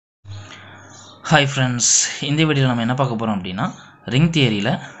Hi friends, இந்த வீடியோல நம்ம என்ன பார்க்க போறோம் அப்படினா ring theoryல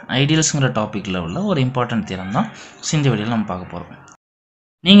idealsங்கற டாபிக்ல உள்ள ஒரு இம்பார்ட்டன்ட் தியரம் தான் இந்த வீடியோல நம்ம பார்க்க போறோம்.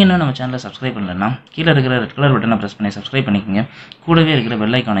 நீங்க இன்னும் நம்ம சேனலை சப்ஸ்கிரைப் பண்ணலனா கீழ இருக்கிற ரெட் கலர் பட்டனை பிரஸ் பண்ணி சப்ஸ்கிரைப் பண்ணிக்கங்க. கூடவே இருக்கிற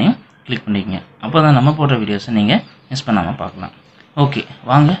பெல் ஐகானையும் கிளிக் பண்ணிக்கங்க. அப்பதான் நம்ம போடுற வீடியோஸை நீங்க மிஸ் பண்ணாம பார்க்கலாம். ஓகே,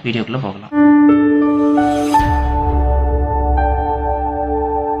 வாங்க வீடியோக்குள்ள போகலாம்.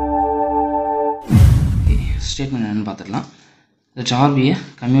 ஸ்டேட்மென்ட் என்னன்னு பார்த்துடலாம். Let R be a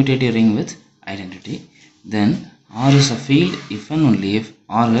commutative ring with identity, then R is a field if and only if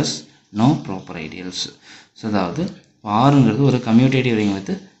R has no proper ideals. So அதாவது Rங்கிறது ஒரு commutative ring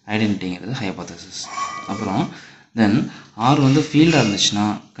with identityங்கிறது hypothesis. அப்புறம் then R வந்து ஃபீல்டாக இருந்துச்சுன்னா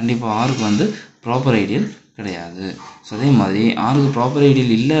கண்டிப்பாக Rக்கு வந்து ப்ராப்பர் ஐடியல் கிடையாது. So அதே மாதிரி Rக்கு ப்ராப்பர்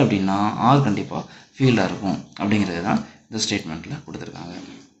ஐடியல் இல்லை அப்படின்னா R கண்டிப்பாக ஃபீல்டாக இருக்கும் அப்படிங்கிறது தான் இந்த ஸ்டேட்மெண்ட்டில் கொடுத்துருக்காங்க.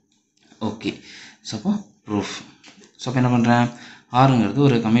 ஓகே, ஸோ அப்போ ப்ரூஃப். ஸோ அப்போ என்ன பண்ணுறேன், ஆறுங்கிறது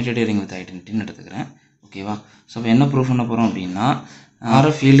ஒரு கம்யூட்டேட்டிவ் ரிங் வித் ஐடென்டிட்டின்னு எடுத்துக்கிறேன். ஓகேவா? ஸோ அப்போ என்ன ப்ரூஃப் பண்ண போகிறோம் அப்படின்னா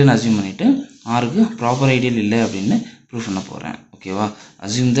ஆரை ஃபீல்டுன்னு அசியூம் பண்ணிவிட்டு ஆருக்கு ப்ராப்பர் ஐடியல் இல்லை அப்படின்னு ப்ரூஃப் பண்ண போகிறேன். ஓகேவா?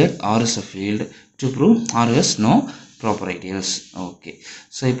 Assume that R is a field to prove R has no proper ideals. Okay,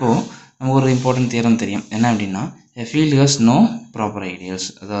 so இப்போது நமக்கு ஒரு இம்பார்ட்டன்ட் தியரம் தெரியும். என்ன அப்படின்னா a field has no proper ideals,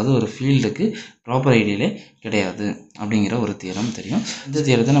 அதாவது ஒரு ஃபீல்டுக்கு ப்ராப்பர் ஐடியலே கிடையாது அப்படிங்கிற ஒரு தியரம் தெரியும். இந்த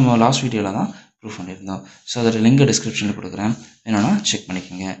தியரத்தை நம்ம லாஸ்ட் வீடியோவில் தான் ப்ரூஃப் பண்ணியிருந்தோம். ஸோ அதோட லிங்க் டிஸ்கிரிப்ஷனில் கொடுக்குறேன், வேணும்னா செக்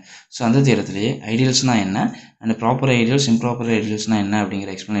பண்ணிக்கோங்க. ஸோ அந்த தியரத்திலேயே ஐடியல்ஸ்னால் என்ன அண்ட் ப்ராப்பர் ஐடியல்ஸ் இம்ப்ராப்பர் ஐடியல்ஸ்னால் என்ன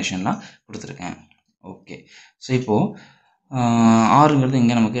அப்படிங்கிற எக்ஸ்ப்ளனேஷன்லாம் கொடுத்துருக்கேன். ஓகே, ஸோ இப்போது ஆறுங்கிறது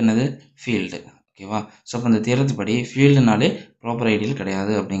இங்கே நமக்கு என்னது ஃபீல்டு. ஓகேவா? ஸோ அப்போ இந்த தியரத்துப்படி ஃபீல்டுனாலே ப்ராப்பர் ஐடியல்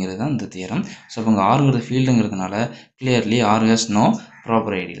கிடையாது அப்படிங்கிறது தான் இந்த தியரம். ஸோ அப்போ இங்கே ஆறுங்கிறது ஃபீல்டுங்கிறதுனால clearly R has no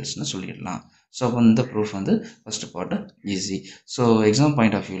proper ஐடியல்ஸ்னு சொல்லிடலாம். ஸோ அப்போ இந்த ப்ரூஃப் வந்து first part easy. So exam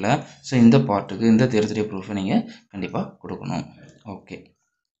point of வியூவில் ஸோ இந்த பார்ட்டுக்கு இந்த தியரத்துடைய ப்ரூஃபை நீங்கள் கண்டிப்பாக கொடுக்கணும். ஓகே,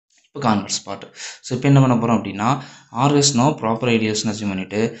 இப்போ கான்வெர்ஸ் பார்ட். ஸோ இப்போ என்ன பண்ண போகிறோம் அப்படின்னா R has no proper ஐடியல்ஸ்னு assume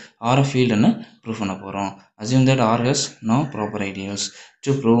பண்ணிவிட்டு ஆர் ஃபீல்டுன்னு ப்ரூஃப் பண்ண போகிறோம். Assume that R has no proper ideals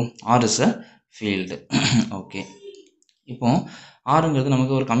to prove R is a field. Okay, இப்போ ஆறுங்கிறது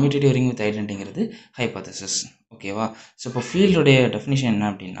நமக்கு ஒரு கம்யூட்டேட்டிவ் ரிங் வித் ஐடென்டிங்கிறது ஹைபோதசிஸ். ஓகேவா? ஸோ இப்போ ஃபீல்டுடைய டெஃபினிஷன் என்ன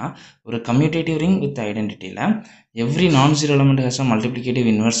அப்படின்னா ஒரு கம்யூட்டேட்டிவ் ரிங் வித் ஐடென்டிட்டியில் எவ்ரி நான் zero element has a multiplicative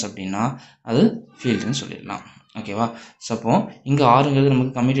inverse அப்படின்னா அது ஃபீல்டுன்னு சொல்லிடலாம். ஓகேவா? ஸோ அப்போ இங்கே ஆறுங்கிறது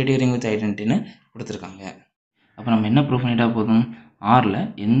நமக்கு கம்யூட்டேட்டிவ் ரிங் வித் ஐடென்டிட்டின்னு கொடுத்துருக்காங்க. அப்போ நம்ம என்ன ப்ரூஃப் பண்ணிட்டா போதும், ஆரில்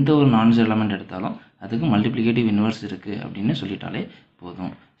எந்த ஒரு நான் ஜீரோ எலமெண்ட் எடுத்தாலும் அதுக்கு மல்டிப்ளிகேட்டிவ் இன்வெர்ஸ் இருக்குது அப்படின்னு சொல்லிட்டாலே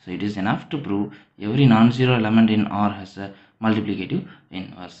போதும். So it is enough to prove every non-zero element in R has a multiplicative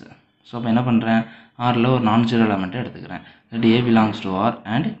inverse. So அப்போ என்ன பண்ணுறேன், ஆரில் ஒரு நான் ஜீரோ எலமெண்ட்டை எடுத்துக்கிறேன். That A belongs to R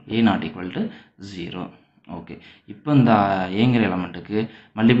and A not equal to 0. Okay, இப்போ இந்த ஏங்கிற எலமெண்ட்டுக்கு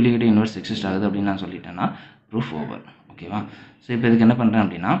மல்டிப்ளிகேட்டிவ் இன்வெர்ஸ் எக்ஸிஸ்ட் ஆகுது அப்படின்னு நான் சொல்லிட்டேன்னா ப்ரூஃப் ஓவர். ஓகேவா? ஸோ இப்போ இதுக்கு என்ன பண்ணுறேன்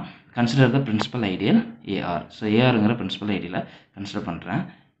அப்படின்னா consider the principal ideal AR. So ஏஆருங்கிற principal ஐடியலை consider பண்ணுறேன்.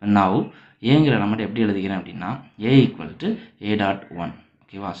 நவ் ஏங்கிற எலமெண்ட் எப்படி எழுதிக்கிறேன் அப்படின்னா ஏ ஈக்குவல் டு ஏ டாட் 1.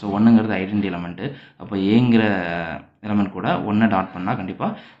 ஓகேவா? So ஒன்றுங்கிறது identity element. அப்போ ஏங்கிற எலமெண்ட் கூட ஒன்றை டாட் பண்ணால்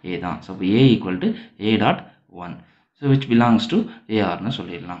கண்டிப்பாக ஏ தான். ஸோ அப்போ ஏ equal to A dot 1. So which belongs to ஏஆர்னு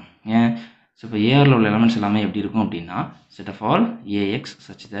சொல்லிடலாம். ஏன்? ஸோ இப்போ ஏஆரில் உள்ள எலமெண்ட்ஸ் எல்லாமே எப்படி இருக்கும் அப்படின்னா set of all ax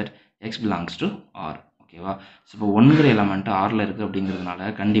such that X belongs to R. ஓகேவா? ஸோ இப்போ ஒன்கிற எலமெண்ட்டு ஆரில் இருக்குது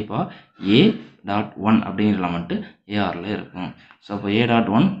அப்படிங்கிறதுனால கண்டிப்பாக ஏ டாட் 1 அப்படிங்கிற எலமெண்ட்டு ஏஆரில் இருக்கும். ஸோ அப்போ ஏ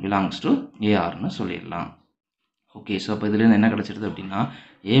டாட் 1 பிலாங்ஸ் டு ஏஆர்னு சொல்லிடலாம். ஓகே, ஸோ அப்போ இதுலேருந்து என்ன கிடச்சிருது அப்படின்னா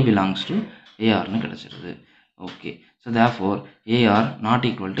ஏ பிலாங்ஸ் டு ஏஆர்னு கிடச்சிருது. Okay, so therefore AR not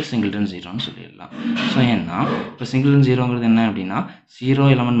equal to singleton 0ன்னு சொல்லிடலாம். ஸோ ஏன்னா இப்போ சிங்கிள்டன் 0ங்கிறது என்ன அப்படின்னா 0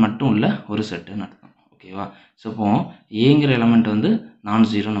 எலமெண்ட் மட்டும் உள்ள ஒரு செட்டுன்னு அர்த்தம். ஓகேவா? ஸோ இப்போ ஏங்கிற எலமெண்ட் வந்து நான்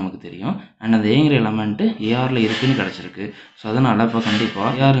ஜீரோ நமக்கு தெரியும் அண்ட் அந்த ஏங்கிற எலமெண்ட்டு ஏஆரில் இருக்குதுன்னு கிடச்சிருக்கு. ஸோ அதனால் இப்போ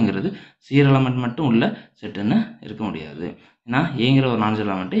கண்டிப்பாக ஏஆருங்கிறது 0 எலமெண்ட் மட்டும் உள்ள செட்டுன்னு இருக்க முடியாது. ஏன்னா ஏங்கிற ஒரு நான் ஜீரோ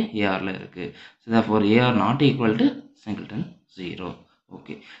எலமெண்ட்டு ஏஆரில் இருக்குது. So therefore AR not equal to singleton 0.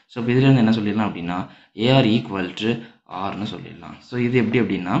 Okay, so இப்போ இதுலேருந்து என்ன சொல்லிடலாம் அப்படின்னா ஏஆர் ஈக்குவல் டு ஆர்னு சொல்லிடலாம். ஸோ இது எப்படி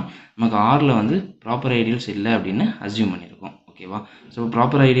அப்படின்னா நமக்கு ஆரில் வந்து ப்ராப்பர் ஐடியல்ஸ் இல்லை அப்படின்னு அசியூம் பண்ணியிருக்கோம். ஓகேவா? ஸோ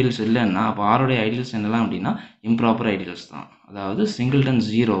ப்ராப்பர் ஐடியல்ஸ் இல்லைன்னா அப்போ ஆரோடைய ஐடியல்ஸ் என்னலாம் அப்படின்னா இம்ப்ராப்பர் ஐடியல்ஸ் தான். அதாவது சிங்கிள்டன்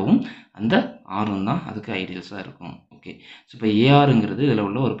 0வும் அந்த ஆரும் தான் அதுக்கு ஐடியல்ஸாக இருக்கும். ஓகே, ஸோ இப்போ ஏஆருங்கிறது இதில்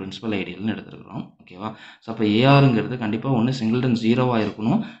உள்ள ஒரு பிரின்சிபல் ஐடியல்னு எடுத்துருக்குறோம். ஓகேவா? ஸோ அப்போ ஏஆருங்கிறது கண்டிப்பாக ஒன்று சிங்கிள்டன் 0வாக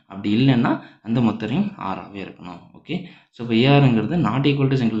இருக்கணும், அப்படி இல்லைன்னா அந்த மொத்தரையும் ஆறாகவே இருக்கணும். ஓகே, ஸோ இப்போ ஏஆருங்கிறது நாட்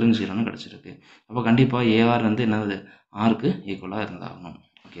ஈக்குவல் டு சிங்கிள்டன் 0ன்னு கிடச்சிருக்கு. அப்போ கண்டிப்பாக ஏஆர் வந்து என்னது ஆருக்கு ஈக்குவலாக இருந்தாகணும்.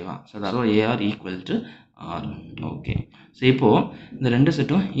 ஓகேவா? So AR equal to R. Okay, so இப்போது இந்த ரெண்டு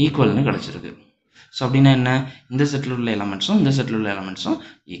செட்டும் ஈக்குவல்னு கிடச்சிருக்கு. ஸோ அப்படின்னா என்ன, இந்த செட்டில் உள்ள எலமெண்ட்ஸும் இந்த செட்டில் உள்ள எலமெண்ட்ஸும்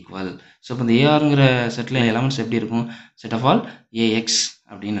ஈக்குவல். ஸோ இப்போ இந்த ஏஆருங்கிற செட்டில் எலமெண்ட்ஸ் எப்படி இருக்கும், செட் ஆஃப் ஆல் ஏஎக்ஸ்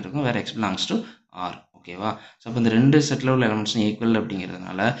அப்படின்னு இருக்கும், வேறு எக்ஸ் பிலாங்ஸ் டு ஆர். ஓகேவா? ஸோ அப்போ இந்த ரெண்டு செட்டில் உள்ள எலமெண்ட்ஸும் ஈக்குவல்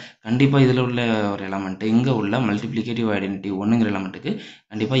அப்படிங்கிறதுனால கண்டிப்பாக இதில் உள்ள ஒரு எலமெண்ட்டு இங்கே உள்ள மல்டிப்ளிகேட்டிவ் ஐடென்டிட்டி ஒன்றுங்கிற எலமெண்ட்டுக்கு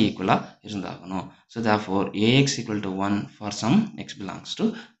கண்டிப்பாக ஈக்குவலாக இருந்தாகணும். So therefore ax equal to 1 for some X belongs to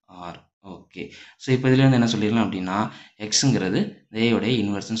R. Okay. So இப்போ இதுலேருந்து என்ன சொல்லிடலாம் அப்படின்னா எக்ஸுங்கிறது ஏயோடைய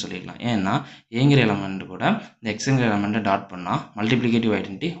இன்வெர்ஸ்ன்னு சொல்லிடலாம். ஏன்னா ஏங்கிற எலமெண்ட் கூட இந்த எக்ஸுங்கிற எலமெண்ட்டை டாட் பண்ணால் மல்டிப்ளிகேட்டிவ்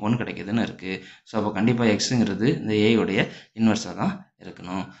ஐடென்டிட்டி 1 கிடைக்குதுன்னு இருக்குது. ஸோ அப்போ கண்டிப்பாக எக்ஸுங்கிறது இந்த ஏயோடைய இன்வெர்ஸாக தான்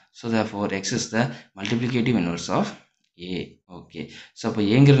இருக்கணும். So therefore X is the multiplicative inverse of A. Okay. So அப்போ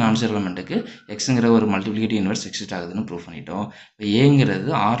ஏங்கிற நான்சர் எலமெண்ட்டுக்கு எக்ஸுங்கிற ஒரு மல்டிப்ளிகேட்டிவ் இன்வெர்ஸ் எக்ஸிஸ்ட் ஆகுதுன்னு ப்ரூவ் பண்ணிட்டோம். இப்போ ஏங்கிறது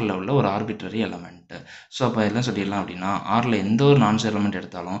ஆர் லெவலில் ஒரு ஆர்பிட்ரரி எலமெண்ட்டு. ஸோ அப்போ எல்லாம் சொல்லிடலாம் அப்படின்னா ஆரில் எந்த ஒரு நான்சர் எலமெண்ட்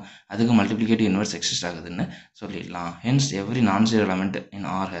எடுத்தாலும் அதுக்கு மல்டிப்ளிகேட்டிவ் இன்வெர்ஸ் எக்ஸிஸ்ட் ஆகுதுன்னு சொல்லிடலாம். Hence every நான்சர் element in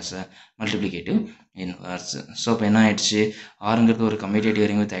or has a multiplicative inverse. So இப்போ என்ன ஆயிடுச்சு, ஆருங்கிறது ஒரு கம்யூட்டேட்டிவ்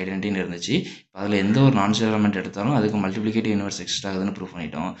ரிங் வித் ஐடென்டிட்டின்னு இருந்துச்சு. இப்போ அதில் எந்த ஒரு நான்சர் எலமெண்ட் எடுத்தாலும் அதுக்கு மல்டிப்ளிகேட்டிவ் இன்வெர்ஸ் எக்ஸிஸ்ட் ஆகுதுன்னு ப்ரூவ்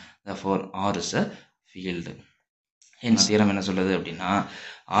பண்ணிட்டோம். Therefore R is a field. Hence theorem என்ன சொல்லுது அப்படின்னா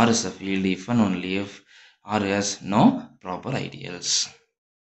R is a field if and only if R has no proper ideals.